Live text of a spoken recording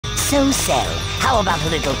So-so. How about a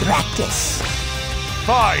little practice?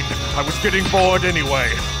 Fine. I was getting bored anyway.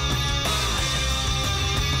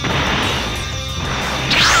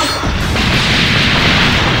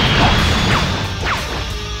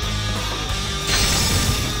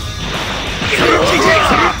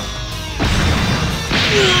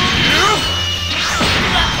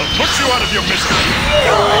 I'll put you out of your misery.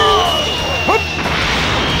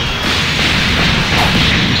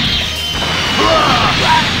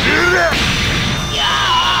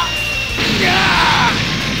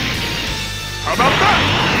 How about that?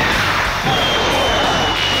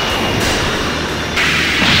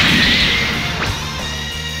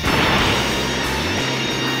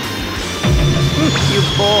 You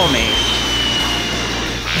bore me.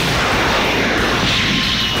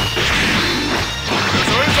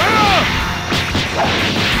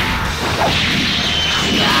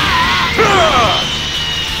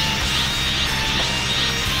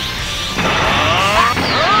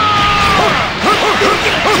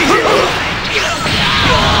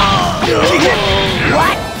 What?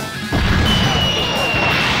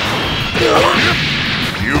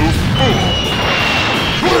 You fool!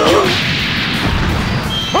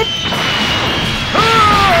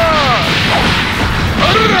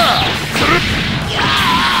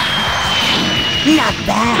 Not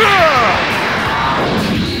bad.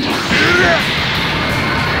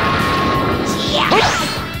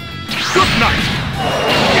 Good night!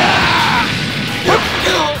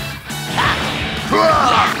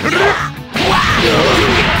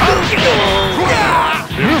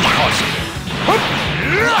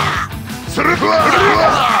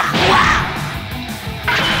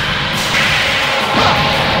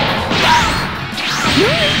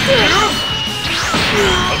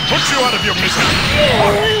 I'll put you out of your misery!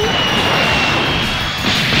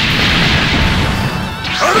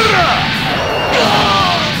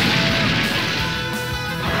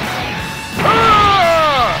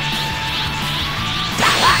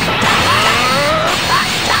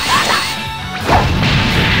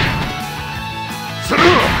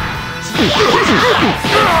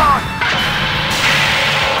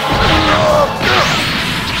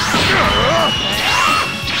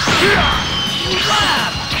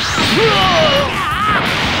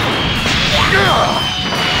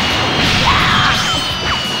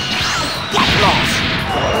 Get lost.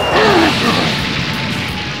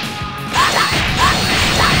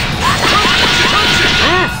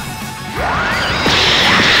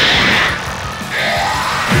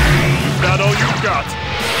 Is that all you got?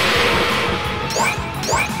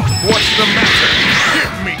 What's the matter?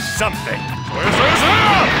 Give me something!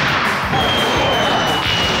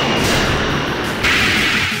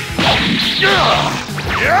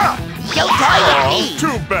 Yeah! Your toy with me.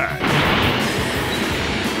 Too bad!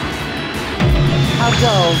 I'll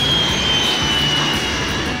go.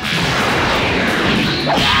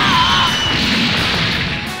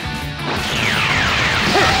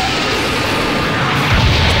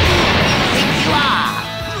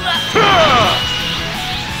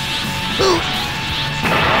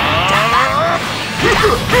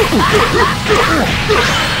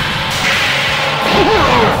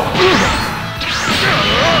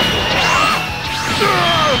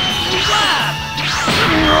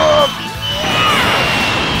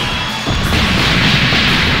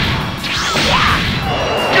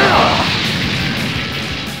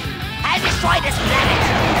 I'll destroy this planet!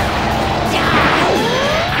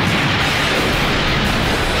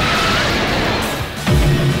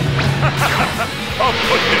 I'll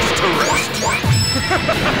put this to rest!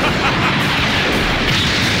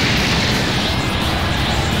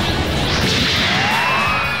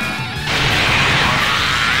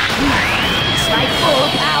 It's my full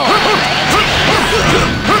power!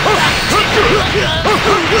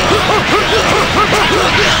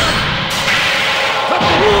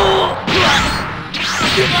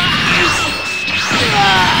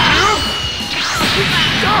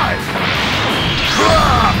 Die!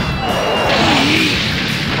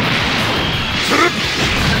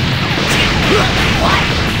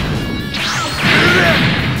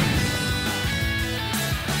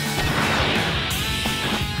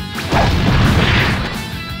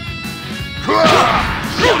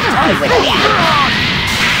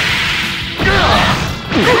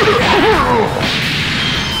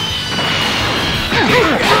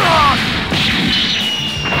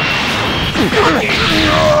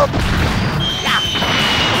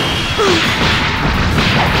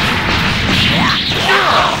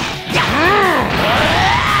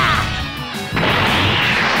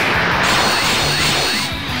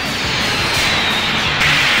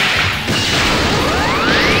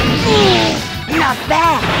 Not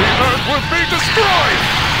bad! The Earth will be destroyed!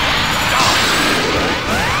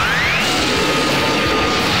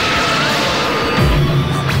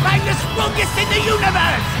 I'm the strongest in the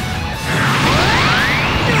universe!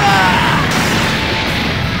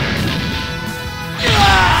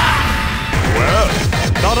 Well,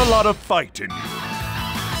 not a lot of fight in you.